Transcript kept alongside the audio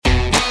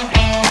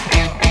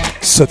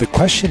So the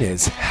question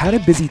is, how do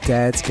busy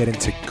dads get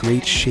into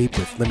great shape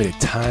with limited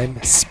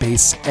time,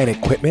 space, and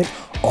equipment,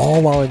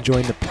 all while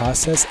enjoying the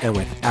process and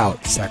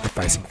without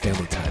sacrificing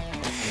family time?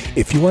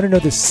 If you want to know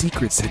the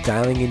secrets to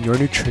dialing in your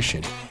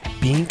nutrition,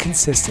 being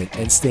consistent,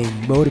 and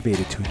staying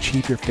motivated to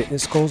achieve your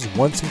fitness goals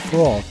once and for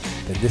all,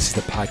 then this is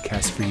the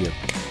podcast for you.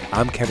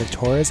 I'm Kevin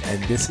Torres,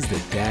 and this is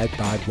the Dad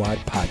Bod Wad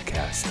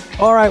Podcast.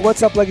 All right,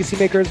 what's up, legacy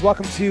makers?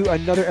 Welcome to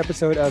another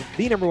episode of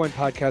the number one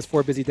podcast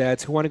for busy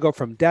dads who want to go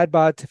from dad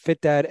bod to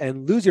fit dad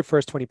and lose your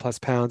first 20 plus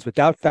pounds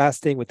without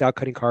fasting, without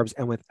cutting carbs,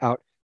 and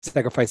without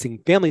sacrificing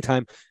family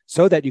time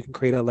so that you can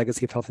create a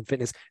legacy of health and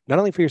fitness, not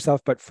only for yourself,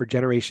 but for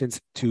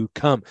generations to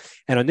come.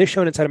 And on this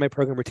show and inside of my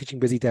program, we're teaching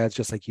busy dads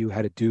just like you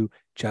how to do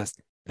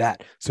just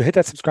that. So hit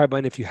that subscribe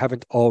button if you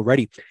haven't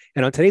already.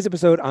 And on today's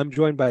episode, I'm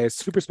joined by a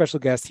super special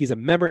guest. He's a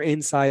member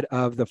inside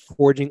of the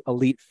Forging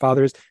Elite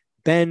Fathers.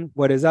 Ben,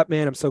 what is up,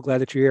 man? I'm so glad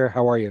that you're here.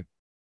 How are you?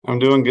 I'm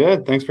doing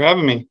good. Thanks for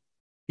having me.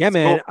 Yeah,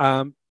 man.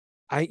 Cool.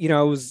 I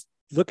was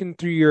looking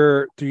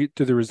through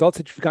the results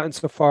that you've gotten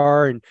so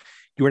far, and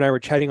you and I were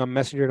chatting on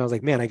Messenger, and I was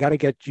like, man, I got to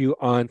get you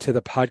onto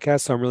the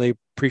podcast. So I'm really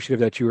appreciative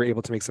that you were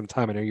able to make some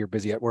time. I know you're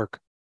busy at work.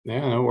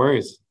 Yeah, no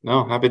worries.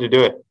 No, happy to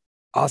do it.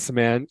 Awesome,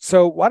 man.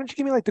 So why don't you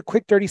give me like the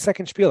quick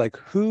 30-second spiel? Like,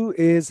 who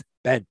is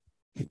Ben?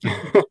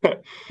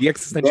 The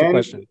existential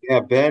question. Yeah,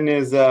 Ben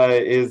is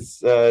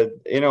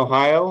in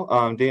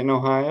Ohio, Dayton,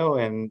 Ohio,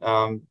 and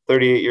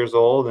 38 years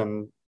old,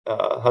 and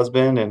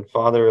husband and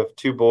father of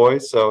two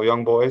boys, so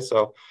young boys.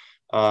 So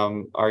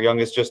our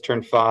youngest just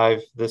turned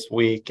 5 this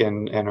week,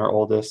 and our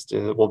oldest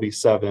will be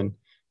 7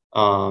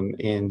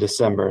 in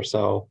December.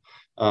 So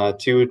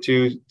two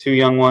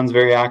young ones,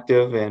 very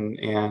active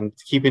and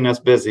keeping us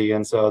busy,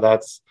 and so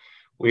that's.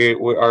 We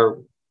are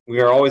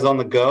always on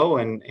the go,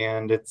 and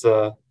it's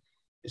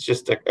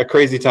just a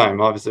crazy time,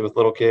 obviously, with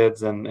little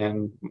kids,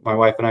 and my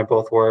wife and I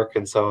both work,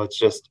 and so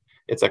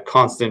it's a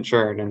constant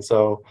churn, and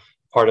so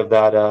part of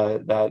that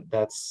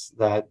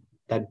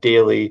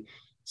daily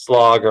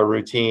slog or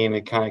routine,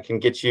 it kind of can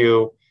get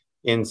you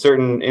in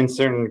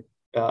certain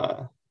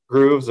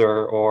grooves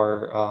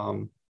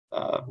or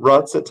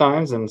ruts at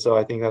times, and so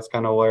I think that's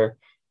kind of where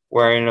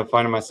I ended up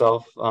finding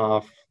myself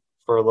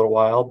for a little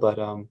while, but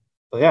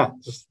yeah,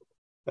 just.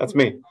 That's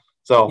me.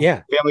 So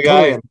yeah, family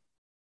totally. guy. And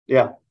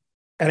yeah.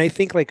 And I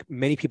think like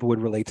many people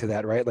would relate to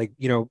that, right? Like,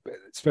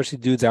 especially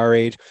dudes our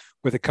age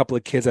with a couple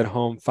of kids at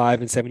home,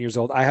 5 and 7 years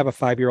old. I have a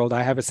 5-year-old.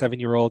 I have a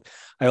 7-year-old.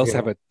 I also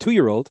have a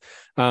 2-year-old.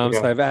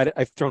 So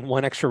I've thrown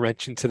one extra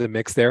wrench into the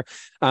mix there.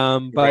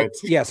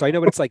 Yeah, so I know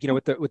what it's like,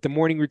 with the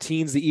morning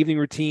routines, the evening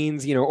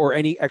routines, or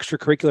any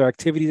extracurricular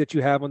activity that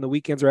you have on the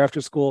weekends or after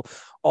school,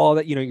 all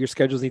that, your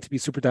schedules need to be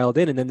super dialed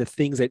in. And then the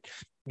things that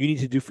you need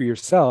to do for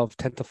yourself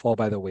tend to fall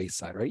by the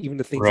wayside, right? Even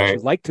the things that you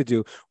like to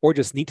do or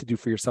just need to do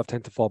for yourself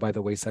tend to fall by the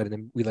wayside. And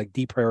then we like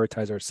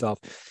deprioritize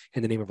ourselves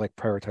in the name of like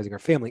prioritizing our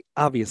family,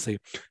 obviously.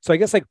 So I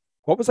guess like,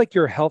 what was like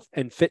your health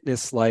and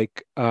fitness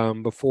like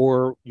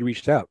before you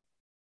reached out?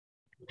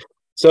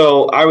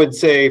 So I would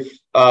say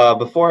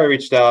before I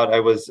reached out, I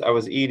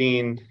was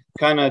eating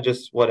kind of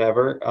just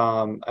whatever.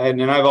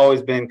 And I've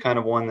always been kind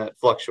of one that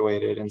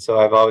fluctuated. And so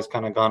I've always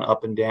kind of gone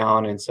up and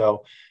down. And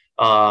so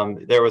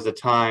there was a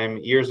time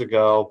years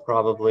ago,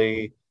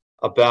 probably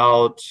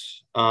about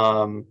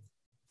 5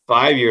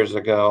 years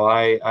ago,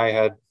 I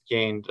had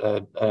gained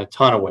a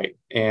ton of weight,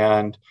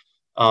 and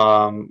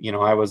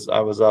I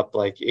was up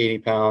like 80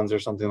 pounds or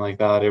something like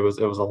that. It was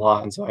a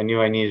lot, and so I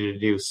knew I needed to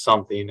do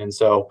something. And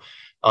so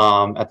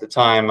at the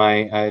time,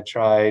 I had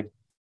tried.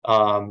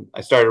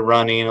 I started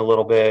running a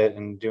little bit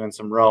and doing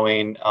some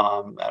rowing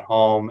at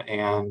home,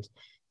 and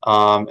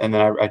then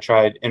I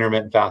tried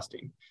intermittent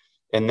fasting,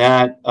 and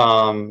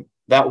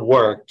that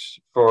worked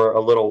for a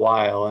little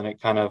while, and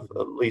it kind of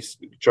at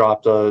least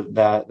dropped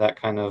that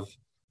kind of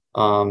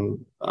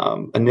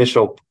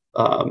initial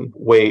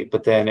weight,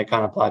 but then it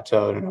kind of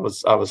plateaued, and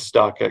I was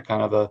stuck at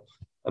kind of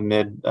a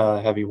mid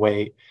heavy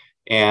weight,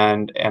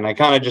 and I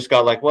kind of just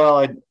got like, well,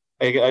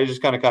 I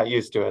just kind of got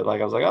used to it.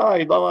 Like I was like, oh,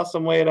 I lost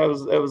some weight. It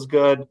was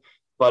good,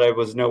 but I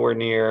was nowhere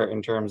near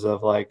in terms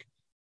of like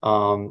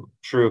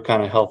true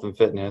kind of health and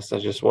fitness. I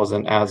just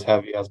wasn't as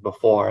heavy as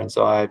before, and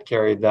so I had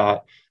carried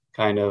that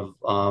kind of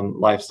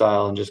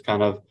lifestyle, and just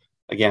kind of,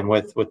 again,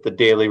 with the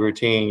daily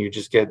routine, you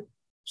just get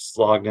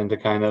slogged into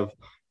kind of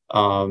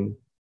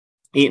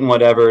eating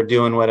whatever,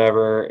 doing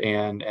whatever,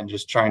 and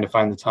just trying to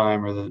find the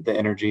time or the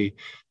energy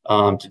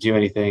to do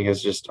anything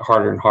is just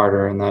harder and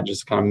harder, and that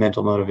just kind of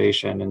mental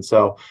motivation. And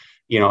so,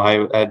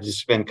 I had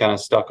just been kind of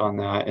stuck on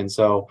that. And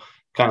so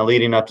kind of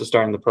leading up to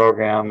starting the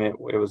program, it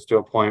was to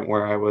a point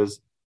where I was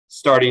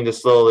starting to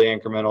slowly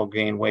incremental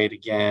gain weight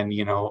again,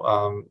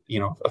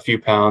 a few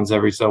pounds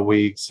every so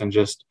weeks, and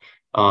just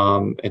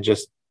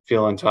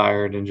feeling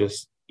tired and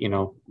just,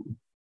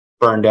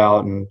 burned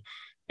out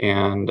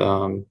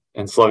and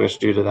sluggish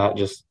due to that,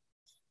 just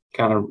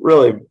kind of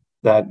really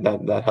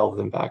that health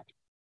impact.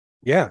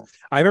 Yeah.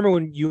 I remember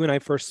when you and I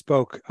first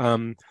spoke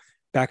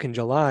back in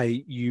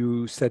July,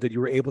 you said that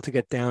you were able to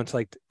get down to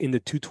like in the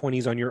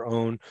 220s on your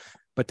own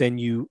but then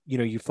you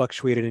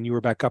fluctuated and you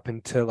were back up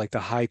into like the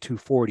high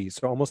 240s,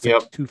 so almost like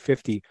Yep.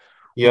 250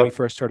 when we Yep.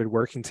 first started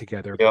working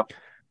together. Yep.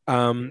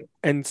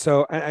 And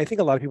so I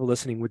think a lot of people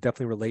listening would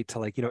definitely relate to,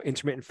 like,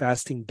 intermittent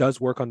fasting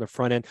does work on the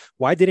front end.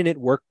 Why didn't it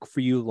work for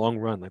you long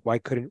run? Like, why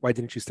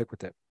didn't you stick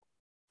with it?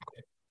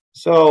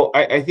 So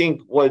I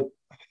think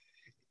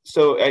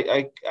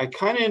I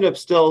kind of ended up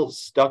still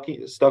stuck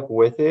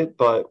with it,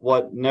 but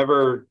what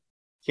never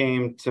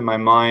came to my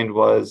mind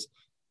was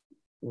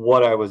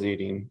what I was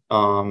eating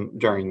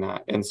during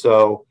that. And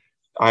so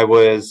I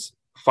was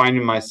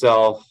finding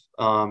myself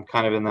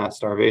kind of in that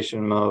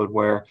starvation mode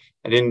where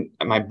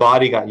my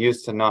body got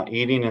used to not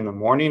eating in the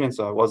morning. And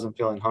so I wasn't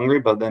feeling hungry,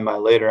 but then by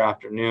later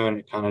afternoon,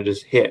 it kind of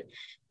just hit.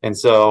 And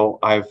so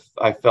I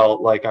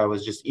felt like I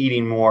was just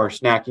eating more,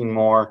 snacking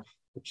more,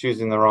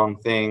 choosing the wrong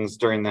things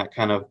during that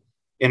kind of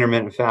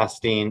intermittent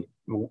fasting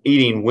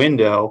eating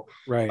window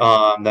Right.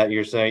 that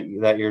you're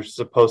saying that you're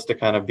supposed to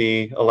kind of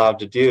be allowed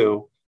to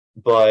do,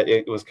 but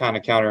it was kind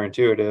of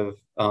counterintuitive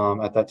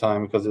at that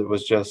time because it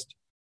was just,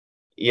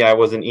 yeah, I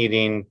wasn't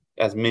eating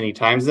as many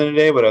times in a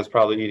day, but I was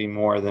probably eating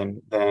more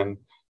than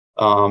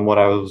what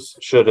I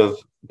should have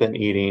been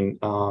eating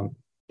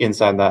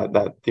inside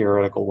that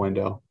theoretical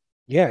window.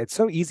 Yeah, it's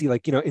so easy.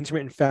 Like,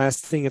 intermittent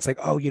fasting, it's like,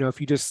 oh, if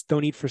you just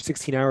don't eat for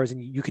 16 hours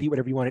and you could eat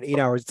whatever you want in 8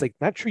 hours, it's like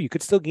not true. You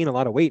could still gain a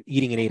lot of weight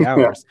eating in eight Yeah,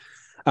 hours.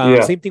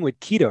 yeah, Same thing with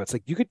keto. It's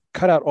like you could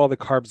cut out all the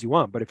carbs you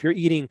want, but if you're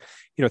eating,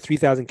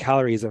 3,000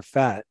 calories of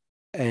fat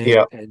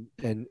yeah,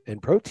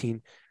 and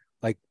protein,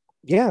 like,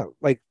 yeah,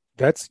 like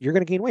you're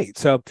going to gain weight.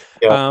 So,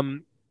 yeah.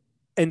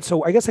 and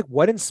so I guess, like,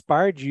 what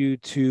inspired you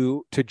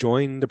to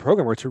join the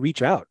program or to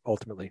reach out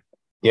ultimately?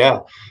 Yeah.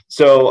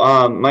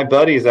 So my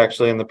buddy is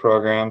actually in the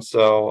program.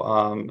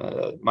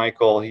 So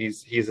Michael,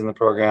 he's in the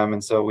program,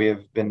 and so we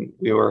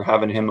were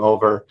having him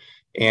over,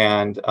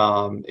 and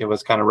it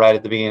was kind of right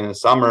at the beginning of the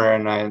summer,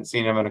 and I hadn't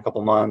seen him in a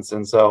couple months,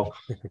 and so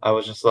I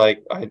was just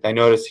like, I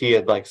noticed he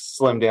had like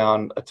slimmed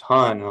down a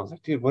ton, and I was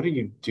like, dude, what are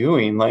you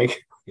doing?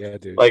 Like, Yeah,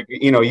 dude. like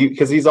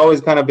because he's always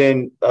kind of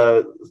been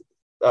a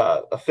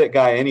fit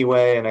guy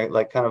anyway, and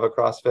like kind of a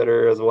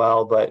CrossFitter as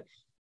well, but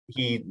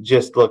he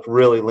just looked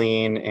really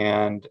lean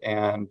and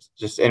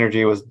just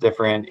energy was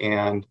different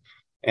and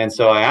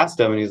so I asked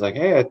him and he's like,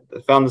 hey, I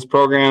found this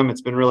program, it's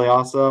been really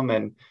awesome,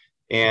 and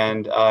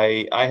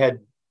I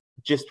had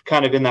just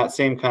kind of in that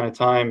same kind of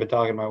time been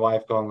talking to my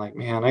wife going like,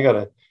 man, I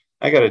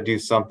gotta do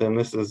something.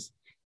 This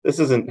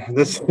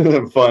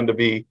isn't fun to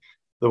be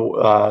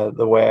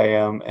the way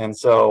I am. And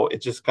so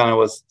it just kind of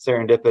was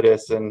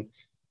serendipitous, and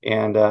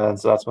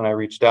so that's when I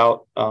reached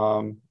out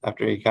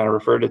after he kind of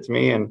referred it to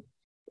me, and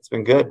it's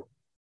been good.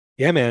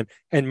 Yeah, man.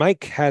 And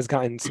Mike has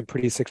gotten some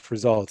pretty sick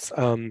results.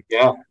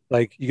 Yeah.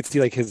 Like you can see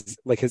like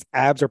his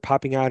abs are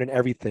popping out and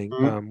everything,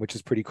 Mhm. which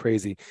is pretty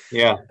crazy.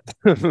 Yeah.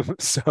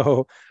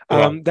 So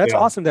Yeah. that's Yeah.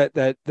 awesome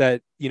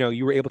that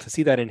you were able to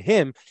see that in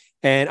him.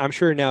 And I'm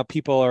sure now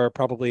people are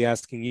probably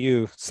asking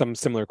you some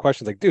similar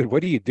questions like, dude,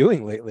 what are you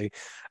doing lately?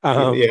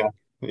 Yeah.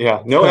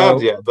 Yeah. No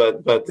abs So yet,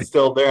 but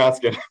still they're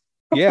asking.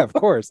 yeah, of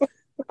course.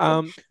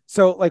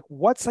 So like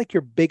what's like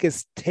your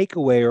biggest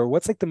takeaway, or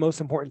what's like the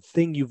most important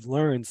thing you've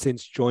learned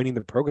since joining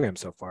the program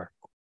so far?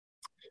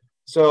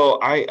 So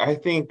I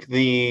think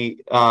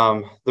the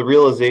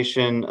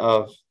realization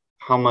of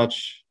how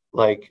much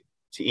like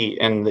to eat,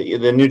 and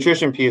the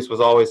nutrition piece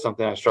was always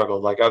something I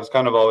struggled. Like I was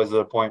kind of always at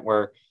a point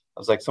where I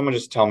was like, someone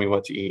just tell me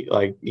what to eat.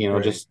 Like,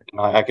 Right. just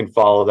I can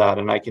follow that,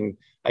 and I can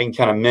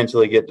kind of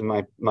mentally get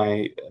to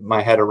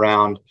my head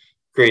around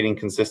creating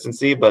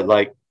consistency, but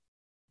like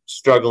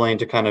struggling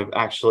to kind of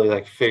actually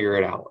like figure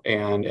it out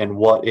and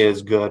what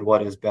is good,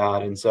 what is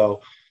bad. And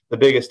so the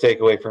biggest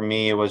takeaway for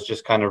me was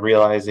just kind of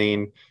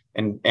realizing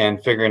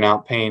and figuring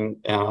out paying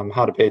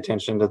how to pay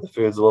attention to the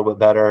foods a little bit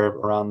better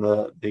around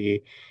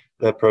the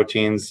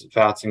proteins,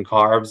 fats, and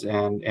carbs,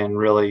 and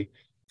really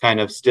kind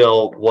of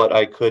still what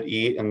I could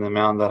eat and the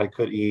amount that I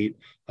could eat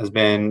has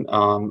been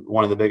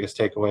one of the biggest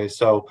takeaways.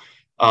 So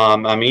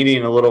I'm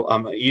eating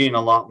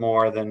a lot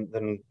more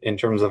than in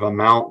terms of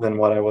amount than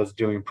what I was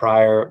doing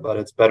prior, but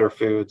it's better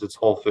foods, it's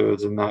whole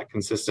foods, and that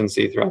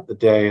consistency throughout the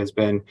day has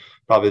been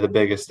probably the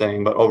biggest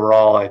thing. But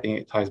overall, I think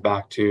it ties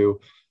back to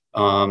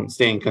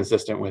staying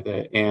consistent with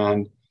it,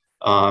 and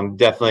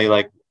definitely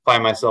like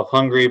find myself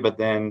hungry, but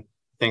then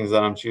things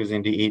that I'm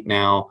choosing to eat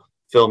now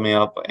fill me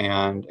up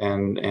and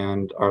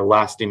are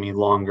lasting me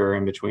longer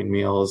in between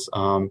meals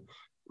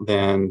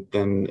than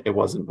it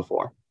wasn't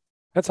before.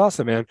 That's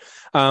awesome, man.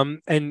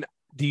 And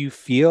do you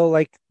feel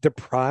like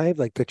deprived,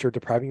 like that you're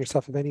depriving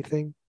yourself of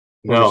anything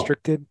or No,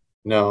 restricted?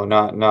 no,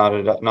 not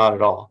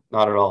at all,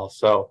 not at all.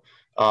 So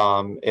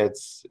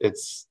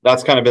it's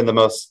that's kind of been the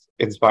most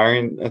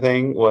inspiring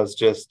thing, was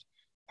just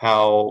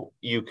how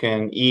you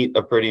can eat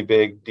a pretty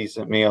big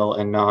decent meal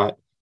and not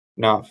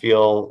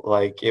feel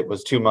like it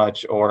was too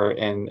much, or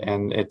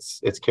and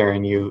it's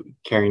carrying you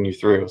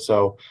through.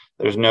 So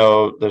there's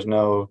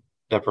no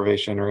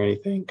deprivation or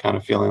anything kind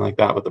of feeling like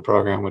that with the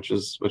program, which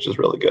is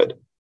really good.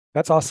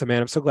 That's awesome,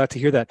 man. I'm so glad to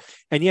hear that.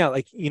 And yeah,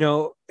 like,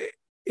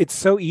 it's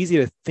so easy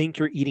to think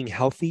you're eating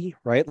healthy,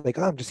 right? Like,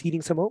 oh, I'm just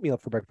eating some oatmeal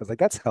for breakfast. Like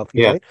that's healthy,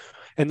 Yeah. right?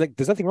 And like,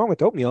 there's nothing wrong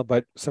with oatmeal,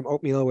 but some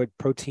oatmeal with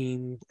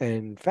protein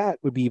and fat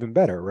would be even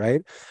better,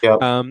 right?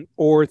 Yeah.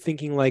 Or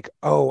thinking like,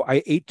 oh,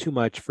 I ate too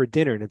much for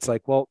dinner, and it's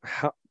like, well,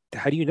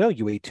 how do you know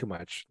you ate too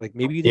much? Like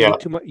maybe you didn't Yeah. eat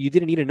too much, you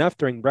didn't eat enough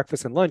during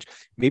breakfast and lunch.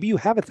 Maybe you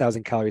have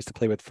 1,000 calories to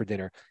play with for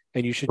dinner,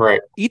 and you should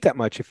Right. eat that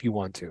much if you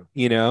want to,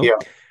 you know? Yeah.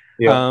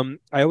 Yeah.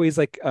 I always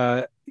like,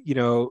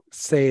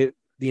 say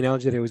the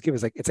analogy that I always give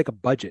is like, it's like a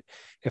budget.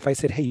 If I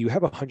said, hey, you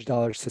have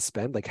 $100 to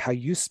spend, like how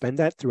you spend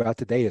that throughout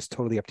the day is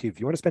totally up to you. If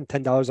you want to spend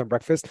 $10 on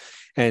breakfast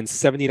and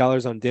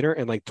 $70 on dinner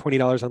and like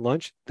 $20 on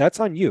lunch, that's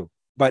on you.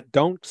 But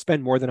don't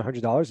spend more than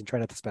 $100 and try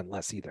not to spend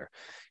less either,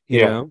 you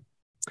Yeah. know?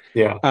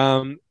 Yeah.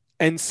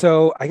 And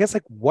so I guess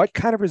like what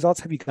kind of results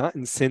have you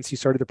gotten since you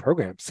started the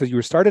program? So you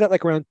were started at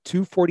like around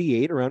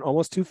 248, around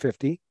almost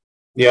 250.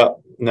 Yeah.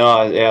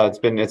 No, yeah, it's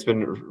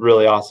been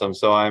really awesome.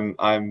 So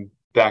I'm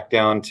back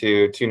down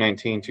to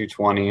 219,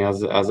 220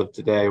 as of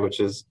today, which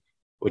is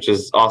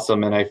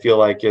awesome. And I feel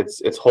like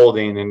it's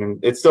holding and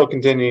it's still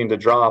continuing to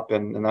drop.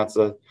 And that's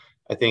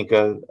I think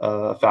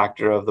a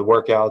factor of the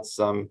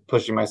workouts,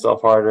 pushing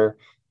myself harder,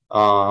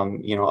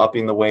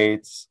 upping the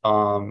weights.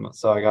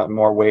 So I got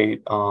more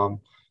weight to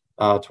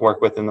work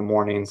with in the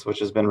mornings, which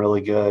has been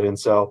really good. And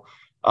so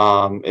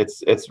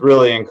it's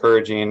really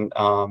encouraging,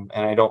 and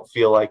I don't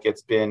feel like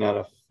it's been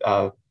at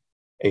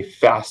a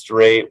fast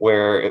rate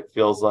where it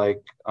feels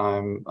like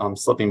I'm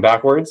slipping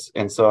backwards.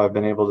 And so I've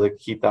been able to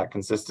keep that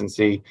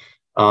consistency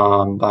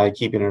by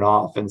keeping it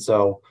off. And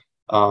so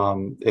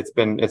it's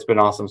been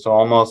awesome. So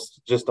almost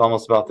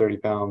about 30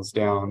 pounds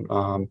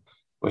down,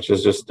 which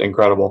is just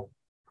incredible.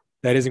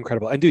 That is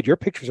incredible. And dude, your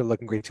pictures are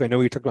looking great too. I know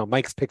we talked about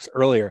Mike's pics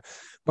earlier,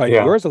 but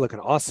Yeah, yours are looking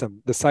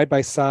awesome. The side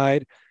by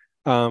side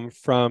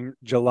from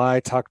July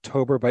to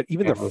October, but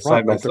even yeah, the the front,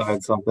 side by like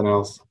side, something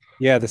else.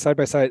 yeah, the side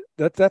by side.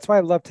 That's why I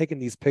love taking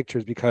these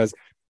pictures because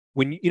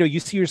when you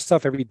see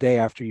yourself every day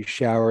after you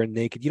shower and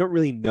naked, you don't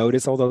really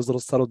notice all those little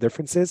subtle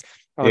differences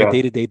on a Yeah,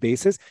 day-to-day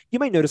basis. You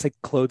might notice like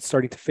clothes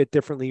starting to fit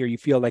differently, or you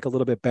feel like a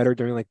little bit better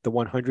during like the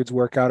 100s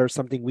workout or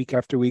something week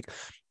after week. But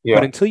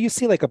yeah, until you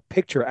see like a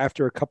picture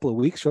after a couple of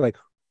weeks, you're like,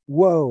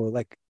 whoa,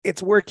 like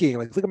it's working.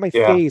 Like look at my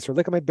yeah, face or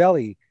look at my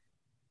belly.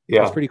 It's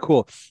yeah, pretty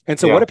cool. And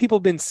so what yeah. have people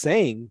been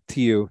saying to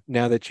you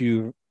now that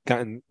you've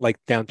gotten like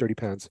down 30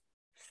 pounds?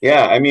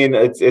 Yeah, I mean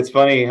it's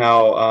funny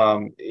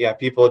how yeah,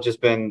 people have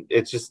just been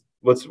it's just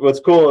what's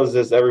cool is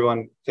this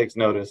everyone takes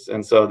notice,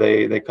 and so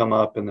they come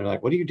up and they're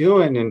like, "What are you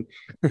doing?" And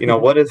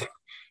what is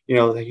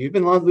like, you've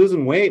been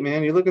losing weight,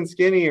 man. You're looking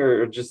skinny,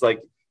 or just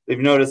like they've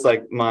noticed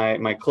like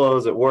my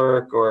clothes at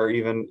work or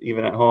even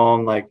at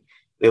home, like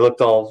they look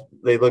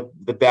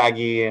the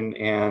baggy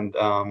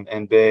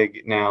and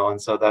big now,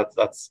 and so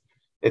that's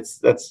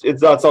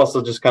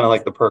also just kind of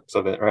like the perks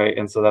of it, right?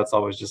 And so that's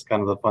always just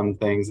kind of the fun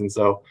things. And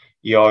so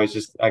you always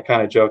just I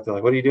kind of joke, they're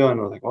like, "What are you doing?" And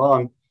we're like, "Well,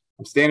 I'm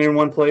standing in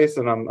one place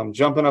and I'm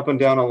jumping up and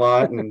down a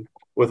lot and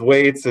with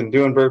weights and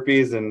doing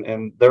burpees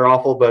and they're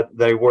awful, but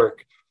they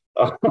work."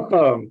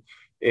 um,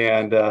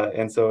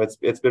 and so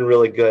it's been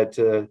really good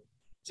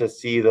to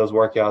see those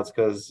workouts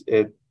because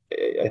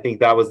I think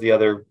that was the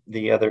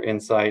other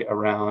insight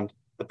around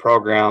the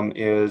program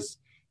is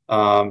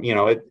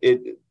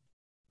it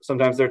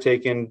sometimes they're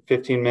taking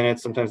 15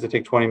 minutes, sometimes they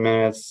take 20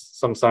 minutes,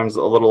 sometimes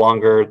a little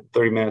longer,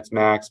 30 minutes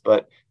max,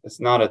 but it's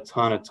not a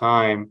ton of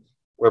time.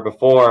 Where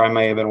before I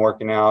may have been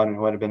working out and it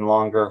would have been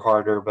longer,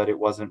 harder, but it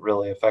wasn't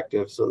really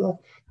effective. So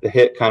the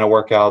HIIT kind of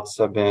workouts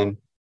have been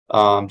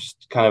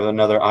just kind of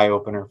another eye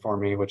opener for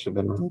me, which have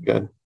been really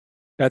good.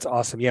 That's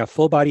awesome. Yeah,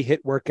 full body HIIT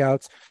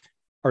workouts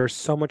are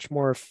so much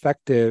more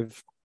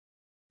effective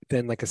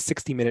than like a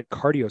 60-minute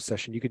cardio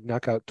session. You could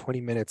knock out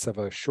 20 minutes of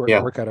a short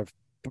Yeah, workout of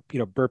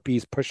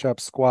burpees,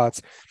 push-ups,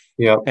 squats,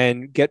 yeah,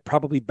 and get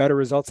probably better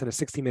results in a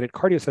 60-minute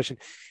cardio session.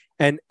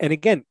 And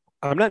again,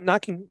 I'm not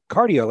knocking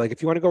cardio. Like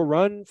if you want to go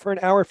run for an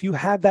hour, if you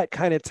have that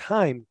kind of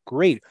time,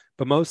 great.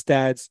 But most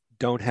dads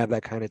don't have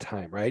that kind of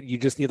time, right? You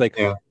just need like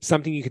yeah,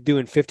 something you could do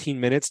in 15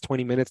 minutes,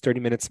 20 minutes, 30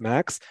 minutes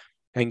max,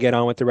 and get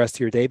on with the rest of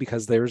your day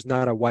because there's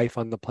not a wife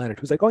on the planet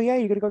who's like, oh yeah,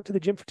 you're gonna go to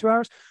the gym for 2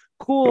 hours.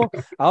 Cool.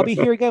 I'll be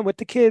here again with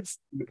the kids.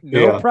 No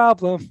yeah,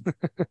 problem.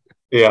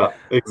 yeah,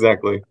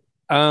 exactly.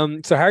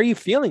 So how are you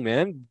feeling,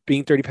 man?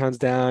 Being 30 pounds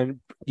down,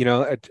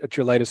 at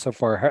your lightest so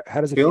far. How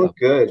does it Feeling feel?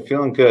 good,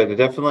 feeling good. It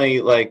definitely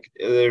like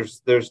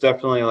there's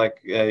definitely like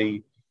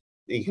a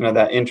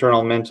that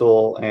internal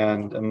mental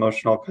and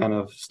emotional kind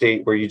of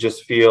state where you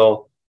just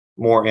feel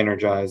more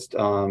energized,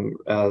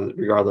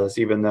 regardless,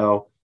 even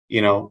though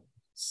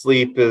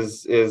sleep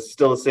is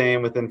still the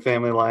same within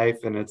family life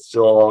and it's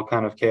still all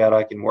kind of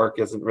chaotic and work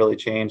hasn't really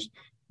changed.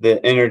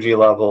 The energy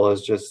level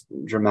has just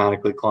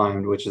dramatically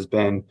climbed, which has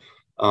been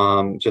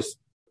just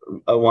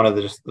one of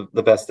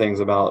the best things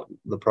about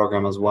the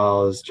program as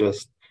well is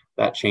just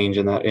that change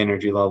in that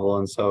energy level.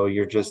 And so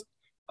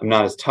I'm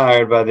not as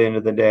tired by the end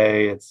of the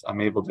day.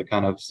 I'm able to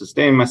kind of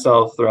sustain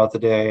myself throughout the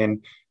day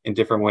and in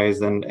different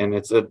ways, and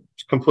it's a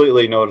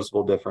completely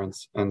noticeable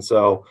difference. And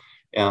so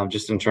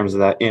just in terms of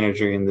that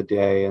energy in the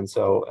day. And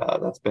so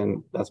that's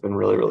been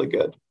really, really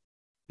good.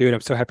 Dude,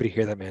 I'm so happy to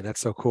hear that, man. That's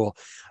so cool.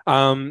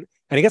 And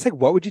I guess like,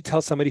 what would you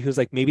tell somebody who's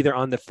like, maybe they're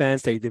on the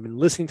fence, they've been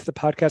listening to the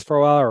podcast for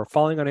a while or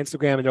following on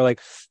Instagram, and they're like,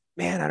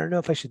 man, I don't know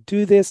if I should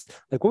do this.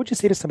 Like, what would you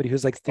say to somebody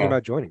who's like thinking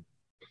about joining?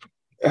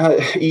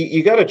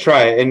 You got to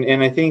try it.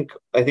 And I think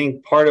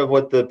part of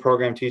what the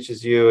program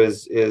teaches you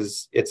is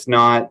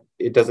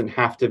it doesn't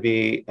have to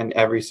be an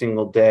every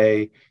single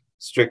day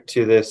stick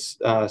to this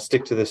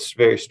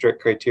very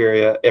strict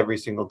criteria every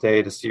single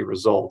day to see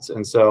results.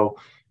 And so,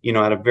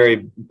 at a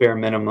very bare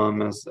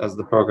minimum, as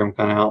the program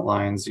kind of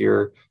outlines,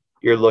 you're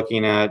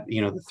looking at,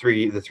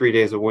 the 3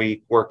 days a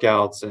week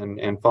workouts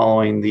and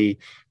following the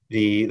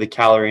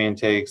calorie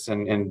intakes.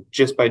 And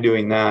just by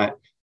doing that,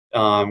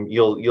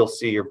 you'll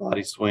see your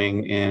body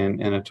swing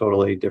in a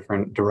totally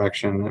different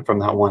direction from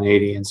that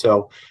 180. And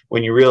so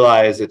when you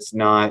realize it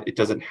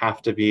doesn't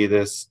have to be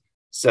this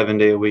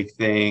 7-day a week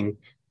thing,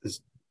 this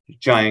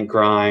giant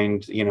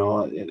grind,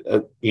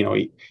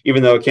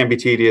 even though it can be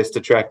tedious to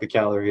track the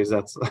calories,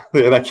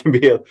 that can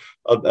be a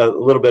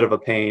little bit of a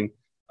pain.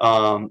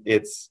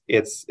 It's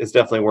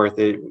definitely worth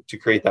it to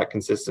create that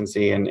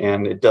consistency,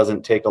 and it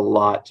doesn't take a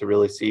lot to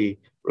really see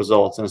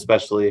results. And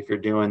especially if you're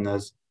doing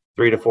those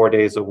 3 to 4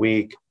 days a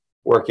week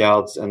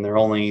workouts and they're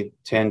only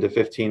 10 to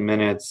 15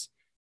 minutes,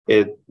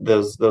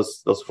 those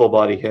full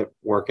body hip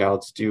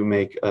workouts do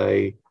make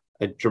a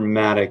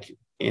dramatic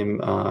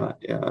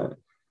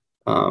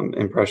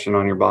impression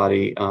on your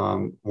body,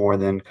 more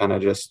than kind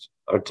of just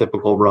a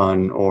typical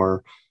run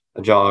or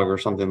a jog or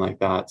something like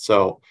that.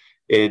 So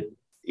it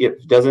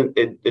doesn't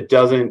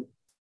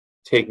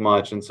take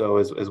much, and so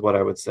is what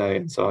I would say.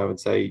 And so I would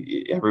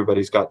say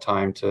everybody's got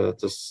time to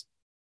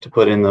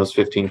put in those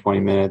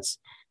 15-20 minutes.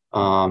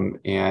 And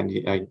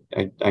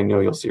I know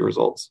you'll see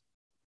results.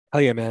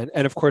 Hell yeah, man.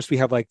 And of course we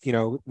have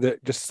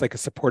just like a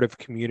supportive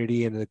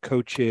community and the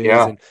coaches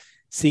and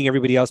seeing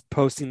everybody else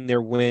posting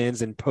their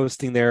wins and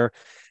posting their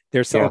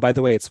oh, by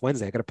the way, it's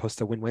Wednesday. I got to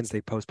post a Win Wednesday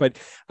post, but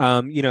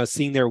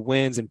seeing their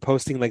wins and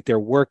posting like their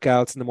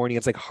workouts in the morning.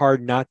 It's like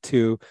hard not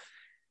to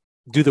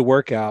do the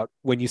workout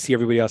when you see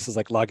everybody else is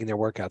like logging their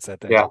workouts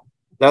that day. Yeah.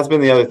 That's been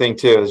the other thing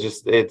too,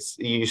 is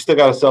you still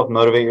got to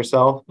self-motivate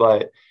yourself,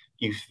 but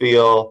you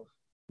feel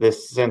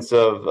this sense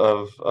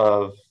of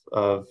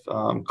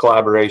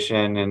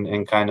collaboration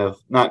and kind of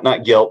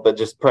not guilt, but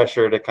just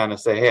pressure to kind of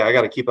say, hey, I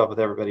got to keep up with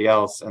everybody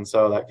else. And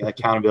so that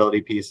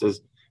accountability piece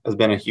has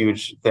been a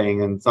huge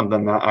thing and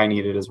something that I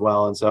needed as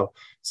well. And so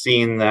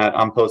seeing that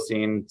I'm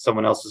posting,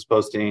 someone else is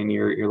posting,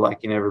 you're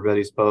liking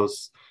everybody's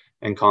posts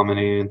and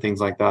commenting and things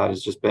like that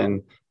has just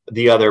been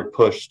the other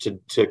push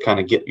to kind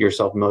of get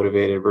yourself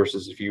motivated,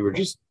 versus if you were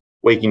just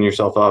waking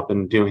yourself up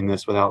and doing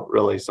this without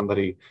really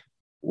somebody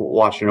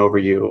watching over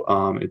you,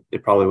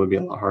 it probably would be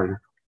a lot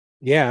harder.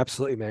 Yeah,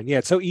 absolutely, man. Yeah,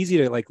 it's so easy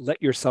to like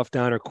let yourself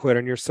down or quit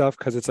on yourself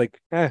because it's like,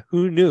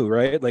 who knew,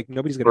 right? Like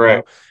nobody's gonna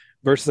know.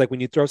 Versus like when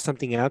you throw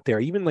something out there,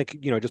 even like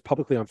just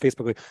publicly on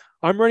Facebook, like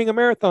I'm running a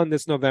marathon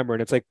this November,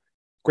 and it's like,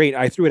 great,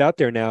 I threw it out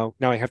there. Now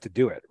I have to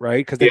do it,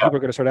 right? Because then people are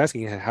going to start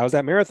asking, how's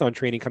that marathon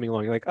training coming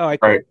along? You're like, oh, I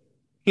quit.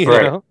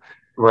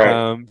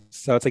 Right.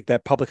 So it's like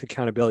that public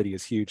accountability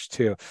is huge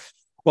too.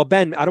 Well,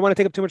 Ben, I don't want to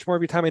take up too much more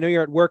of your time. I know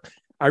you're at work.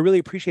 I really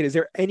appreciate it. Is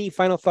there any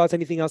final thoughts,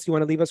 anything else you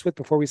want to leave us with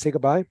before we say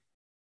goodbye?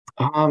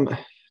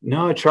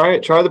 No, try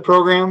the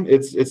program.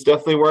 It's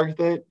definitely worth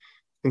it.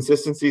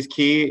 Consistency is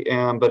key,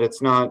 but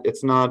it's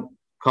not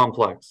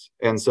complex.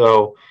 And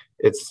so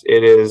it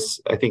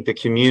is, I think the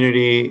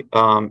community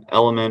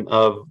element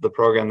of the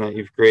program that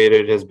you've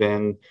created has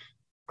been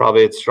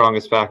probably its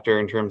strongest factor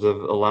in terms of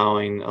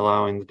allowing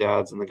the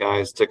dads and the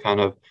guys to kind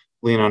of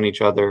lean on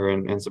each other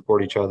and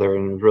support each other,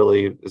 and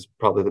really is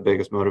probably the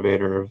biggest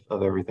motivator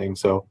of everything.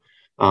 So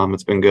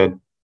it's been good.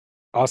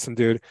 Awesome,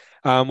 dude.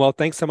 Well,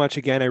 thanks so much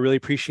again. I really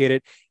appreciate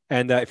it.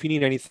 And if you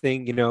need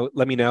anything,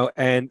 let me know.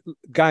 And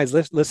guys,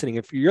 listening,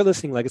 if you're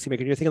listening, Legacy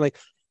Maker, and you're thinking like,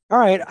 all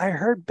right, I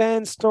heard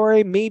Ben's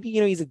story. Maybe,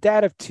 he's a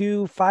dad of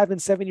 2, 5,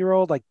 and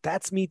 7-year-old. Like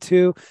that's me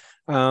too.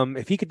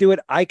 If he could do it,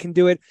 I can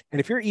do it.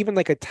 And if you're even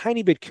like a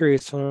tiny bit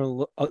curious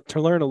to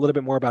learn a little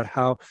bit more about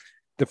how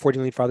the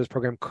Forging Elite Fathers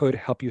program could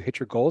help you hit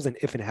your goals, and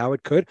if and how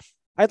it could,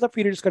 I'd love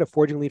for you to just go to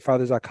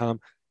forgingelitefathers.com,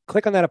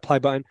 click on that apply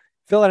button,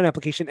 fill out an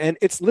application, and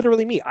it's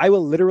literally me. I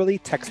will literally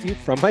text you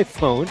from my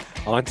phone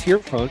onto your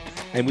phone,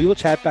 and we will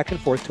chat back and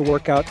forth to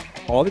work out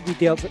all the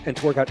details and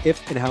to work out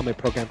if and how my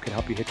program can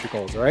help you hit your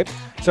goals. All right.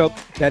 So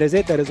that is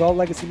it. That is all,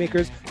 Legacy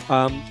Makers.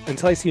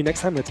 Until I see you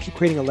next time, let's keep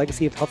creating a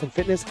legacy of health and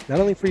fitness, not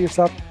only for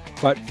yourself,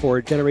 but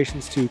for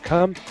generations to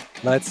come.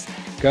 Let's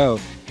go.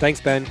 Thanks,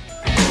 Ben.